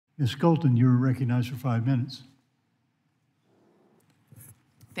Ms. Scholten, you're recognized for 5 minutes.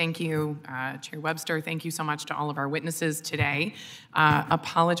 Thank you, Chair Webster. Thank you so much to all of our witnesses today.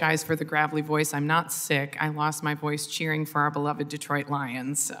 Apologize for the gravelly voice. I'm not sick. I lost my voice cheering for our beloved Detroit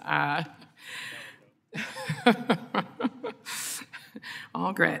Lions.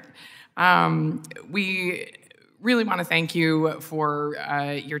 All grit. We really want to thank you for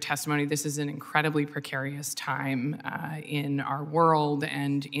your testimony. This is an incredibly precarious time in our world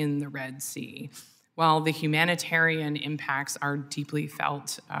and in the Red Sea. While the humanitarian impacts are deeply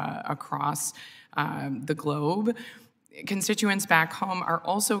felt across the globe, constituents back home are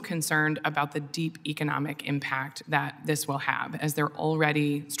also concerned about the deep economic impact that this will have, as they're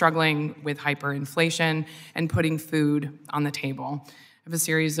already struggling with hyperinflation and putting food on the table. I have a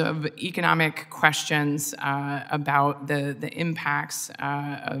series of economic questions about the impacts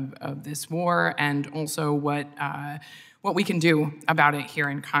of this war and also what we can do about it here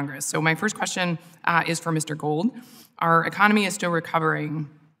in Congress. So my first question is for Mr. Gold. Our economy is still recovering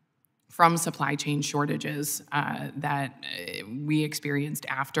from supply chain shortages that we experienced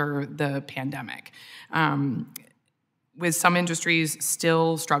after the pandemic, with some industries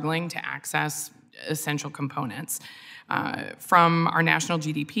still struggling to access essential components. From our national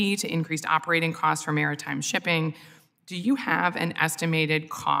GDP to increased operating costs for maritime shipping, do you have an estimated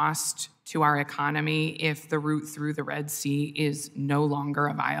cost to our economy if the route through the Red Sea is no longer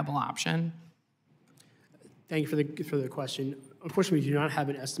a viable option? Thank you for the question. Unfortunately, we do not have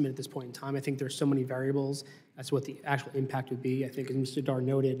an estimate at this point in time. I think there's so many variables as to what the actual impact would be. I think, as Mr. Dar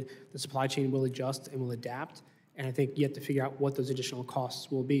noted, the supply chain will adjust and will adapt. And I think you have to figure out what those additional costs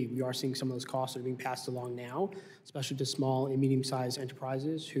will be. We are seeing some of those costs that are being passed along now, especially to small and medium-sized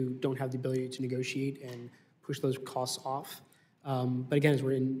enterprises who don't have the ability to negotiate and push those costs off. But again, as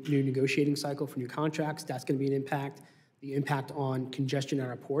we're in new negotiating cycle for new contracts, that's going to be an impact. The impact on congestion at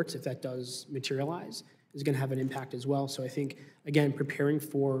our ports, if that does materialize, is going to have an impact as well. So I think, again, preparing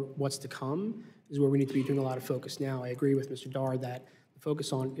for what's to come is where we need to be doing a lot of focus now. I agree with Mr. Dar that the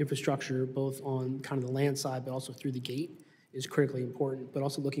focus on infrastructure, both on kind of the land side, but also through the gate, is critically important, but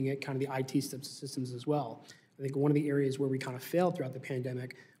also looking at kind of the IT systems as well. I think one of the areas where we kind of failed throughout the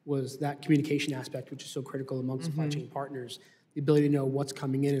pandemic was that communication aspect, which is so critical among supply chain partners. The ability to know what's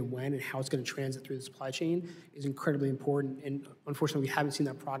coming in and when and how it's going to transit through the supply chain is incredibly important. And unfortunately, we haven't seen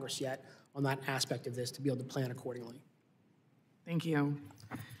that progress yet on that aspect of this to be able to plan accordingly. Thank you.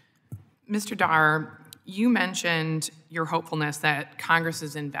 Mr. Dar, you mentioned your hopefulness that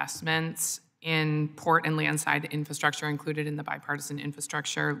Congress's investments in port and landside infrastructure included in the bipartisan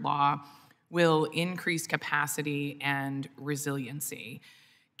infrastructure law will increase capacity and resiliency.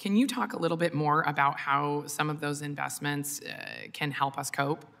 Can you talk a little bit more about how some of those investments can help us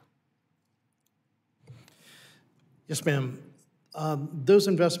cope? Yes, ma'am. Those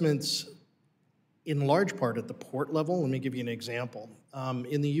investments, in large part at the port level, let me give you an example.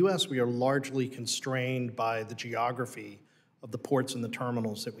 In the U.S., we are largely constrained by the geography of the ports and the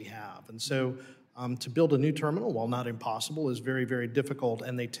terminals that we have. And so to build a new terminal, while not impossible, is very, very difficult,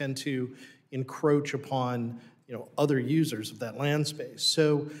 and they tend to encroach upon other users of that land space.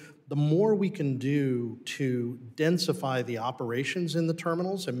 So the more we can do to densify the operations in the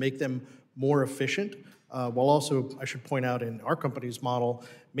terminals and make them more efficient, while also, I should point out, in our company's model,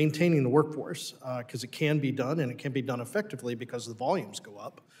 maintaining the workforce, because it can be done, and it can be done effectively because the volumes go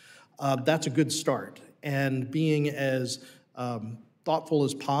up, that's a good start. And being as thoughtful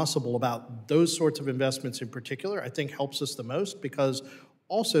as possible about those sorts of investments in particular, I think helps us the most, because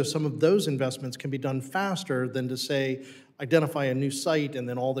also some of those investments can be done faster than to, say, identify a new site and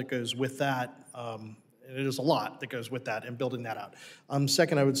then all that goes with that. And it is a lot that goes with that and building that out.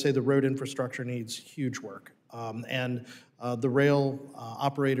 Second, I would say the road infrastructure needs huge work. And the rail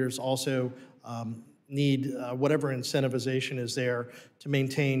operators also need whatever incentivization is there to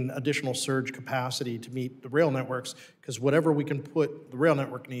maintain additional surge capacity to meet the rail networks, because whatever we can put, the rail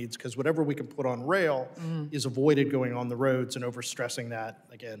network needs, because whatever we can put on rail is avoided going on the roads and overstressing that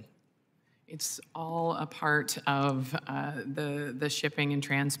again. It's all a part of the shipping and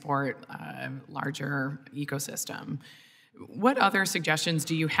transport larger ecosystem. What other suggestions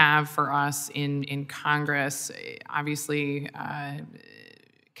do you have for us in Congress? Obviously,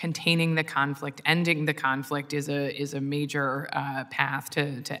 containing the conflict, ending the conflict is a major path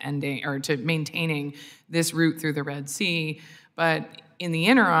to ending or to maintaining this route through the Red Sea. But in the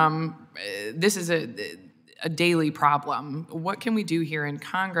interim, this is a daily problem. What can we do here in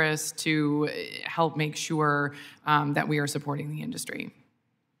Congress to help make sure that we are supporting the industry?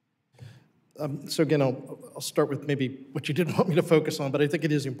 So again, I'll start with maybe what you didn't want me to focus on, but I think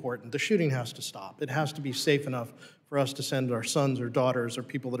it is important. The shooting has to stop. It has to be safe enough for us to send our sons or daughters or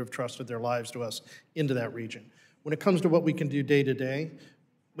people that have trusted their lives to us into that region. When it comes to what we can do day to day,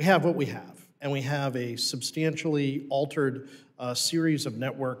 we have what we have, and we have a substantially altered series of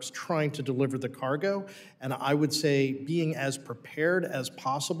networks trying to deliver the cargo, and I would say being as prepared as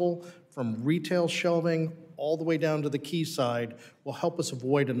possible from retail shelving all the way down to the key side will help us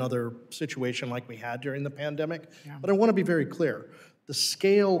avoid another situation like we had during the pandemic. Yeah. But I want to be very clear. The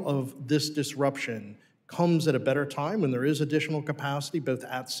scale of this disruption comes at a better time when there is additional capacity both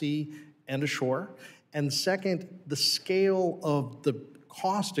at sea and ashore. And second, the scale of the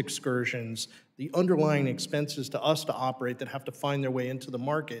cost excursions, the underlying expenses to us to operate that have to find their way into the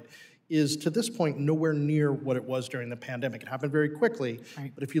market is, to this point, nowhere near what it was during the pandemic. It happened very quickly, right.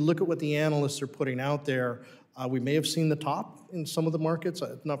 But if you look at what the analysts are putting out there, we may have seen the top in some of the markets,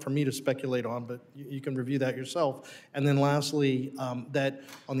 not for me to speculate on, but you can review that yourself. And then lastly, that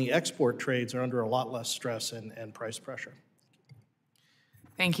on the export trades are under a lot less stress and price pressure.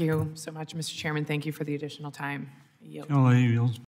 Thank you so much, Mr. Chairman. Thank you for the additional time. I yield. LA yields.